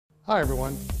Hi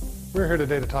everyone, we're here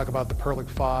today to talk about the Perlick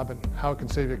FOB and how it can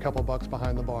save you a couple bucks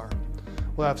behind the bar.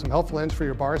 We'll have some helpful hints for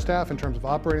your bar staff in terms of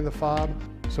operating the FOB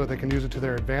so they can use it to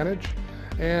their advantage.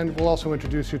 And we'll also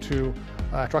introduce you to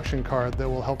an instruction card that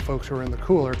will help folks who are in the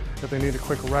cooler if they need a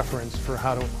quick reference for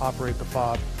how to operate the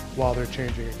FOB while they're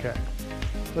changing a keg.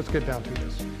 Let's get down to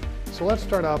this. So let's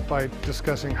start out by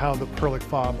discussing how the Perlick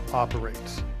FOB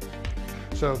operates.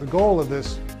 So the goal of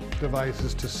this device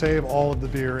is to save all of the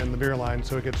beer in the beer line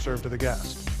so it gets served to the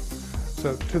guest.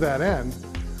 So to that end,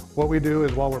 what we do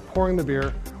is while we're pouring the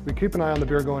beer, we keep an eye on the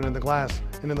beer going in the glass.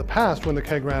 And in the past, when the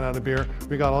keg ran out of beer,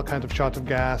 we got all kinds of shots of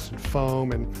gas and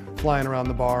foam and flying around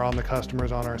the bar on the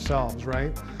customers, on ourselves,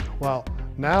 right? Well,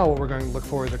 now what we're going to look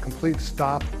for is a complete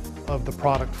stop of the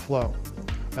product flow.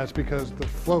 That's because the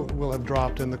float will have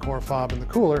dropped in the core FOB in the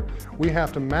cooler. We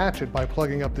have to match it by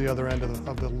plugging up the other end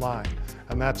of the line,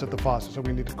 and that's at the faucet. So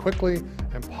we need to quickly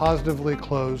and positively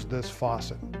close this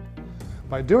faucet.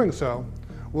 By doing so,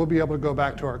 we'll be able to go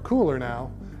back to our cooler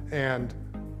now and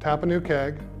tap a new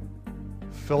keg,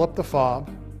 fill up the FOB,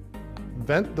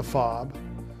 vent the FOB,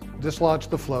 dislodge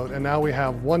the float, and now we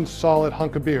have one solid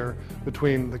hunk of beer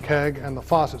between the keg and the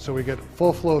faucet, so we get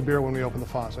full flow of beer when we open the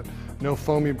faucet. No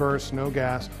foamy bursts, no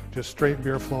gas, just straight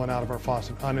beer flowing out of our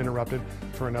faucet uninterrupted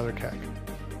for another keg.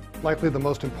 Likely the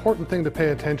most important thing to pay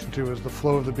attention to is the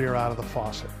flow of the beer out of the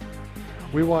faucet.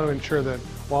 We want to ensure that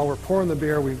while we're pouring the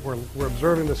beer, we're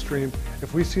observing the stream.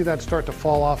 If we see that start to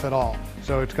fall off at all,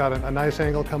 so it's got a nice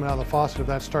angle coming out of the faucet, if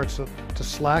that starts to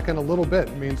slacken a little bit,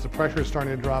 it means the pressure is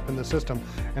starting to drop in the system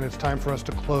and it's time for us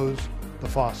to close the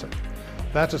faucet.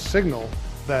 That's a signal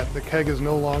that the keg is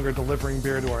no longer delivering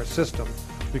beer to our system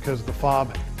because the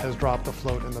FOB has dropped the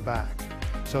float in the back.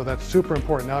 So that's super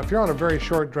important. Now, if you're on a very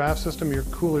short draft system, your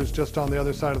cooler's just on the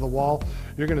other side of the wall,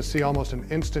 you're going to see almost an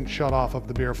instant shut off of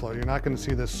the beer flow. You're not going to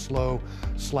see this slow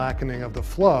slackening of the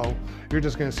flow. You're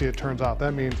just going to see it turns off.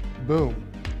 That means, boom,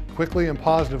 quickly and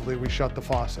positively we shut the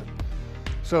faucet.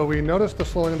 So we noticed the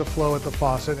slowing of the flow at the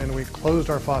faucet and we closed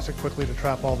our faucet quickly to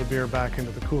trap all the beer back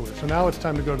into the cooler. So now it's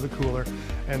time to go to the cooler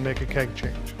and make a keg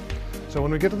change. So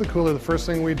when we get to the cooler, the first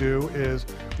thing we do is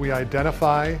we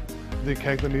identify the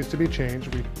keg that needs to be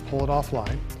changed. We pull it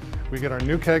offline. We get our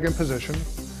new keg in position.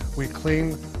 We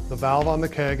clean the valve on the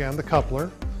keg and the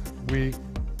coupler. We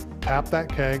tap that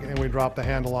keg and we drop the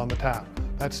handle on the tap.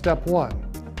 That's step one,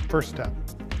 first step.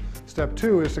 Step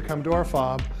two is to come to our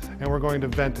FOB and we're going to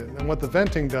vent it. And what the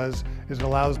venting does is it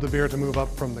allows the beer to move up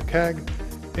from the keg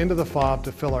into the FOB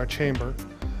to fill our chamber.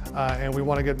 And we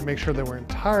want to make sure that we're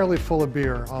entirely full of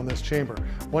beer on this chamber.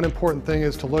 One important thing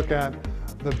is to look at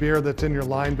the beer that's in your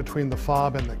line between the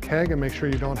FOB and the keg and make sure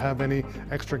you don't have any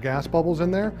extra gas bubbles in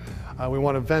there. We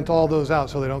want to vent all those out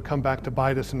so they don't come back to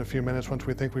bite us in a few minutes once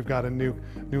we think we've got a new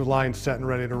line set and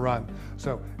ready to run.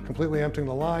 So completely emptying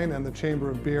the line and the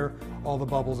chamber of beer, all the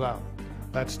bubbles out.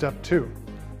 That's step two.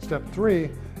 Step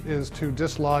three is to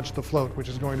dislodge the float, which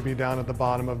is going to be down at the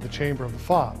bottom of the chamber of the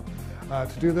FOB.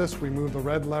 To do this, we move the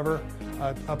red lever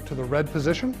up to the red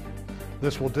position.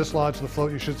 This will dislodge the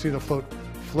float. You should see the float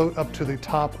up to the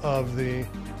top of the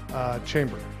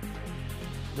chamber.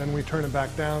 Then we turn it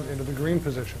back down into the green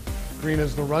position. Green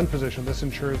is the run position. This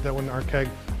ensures that when our keg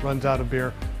runs out of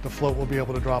beer, the float will be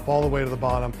able to drop all the way to the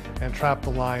bottom and trap the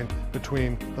line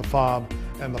between the FOB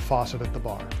and the faucet at the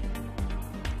bar.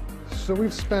 So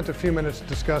we've spent a few minutes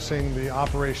discussing the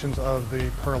operations of the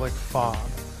Perlick FOB.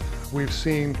 We've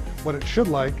seen what it should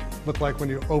look like when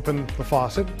you open the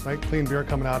faucet, right? Clean beer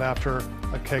coming out after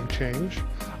a keg change.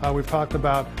 We've talked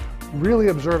about really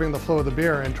observing the flow of the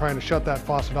beer and trying to shut that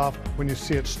faucet off when you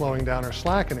see it slowing down or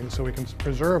slackening so we can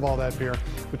preserve all that beer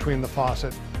between the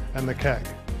faucet and the keg.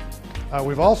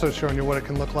 We've also shown you what it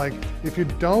can look like if you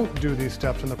don't do these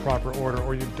steps in the proper order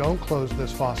or you don't close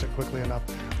this faucet quickly enough.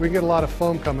 We can get a lot of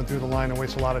foam coming through the line and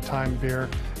waste a lot of time, beer,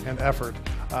 and effort,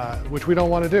 which we don't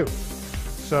want to do.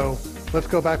 So let's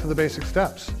go back to the basic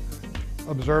steps.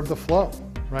 Observe the flow,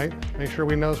 right? Make sure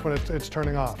we notice when it's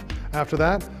turning off. After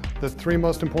that, the three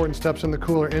most important steps in the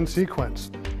cooler in sequence.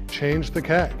 Change the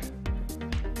keg,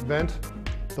 vent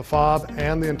the FOB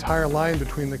and the entire line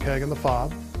between the keg and the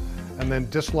FOB, and then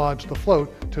dislodge the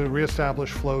float to reestablish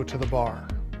flow to the bar.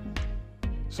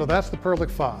 So that's the Perlick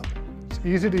FOB. It's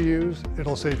easy to use,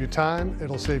 it'll save you time,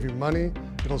 it'll save you money,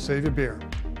 it'll save you beer.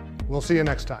 We'll see you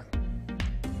next time.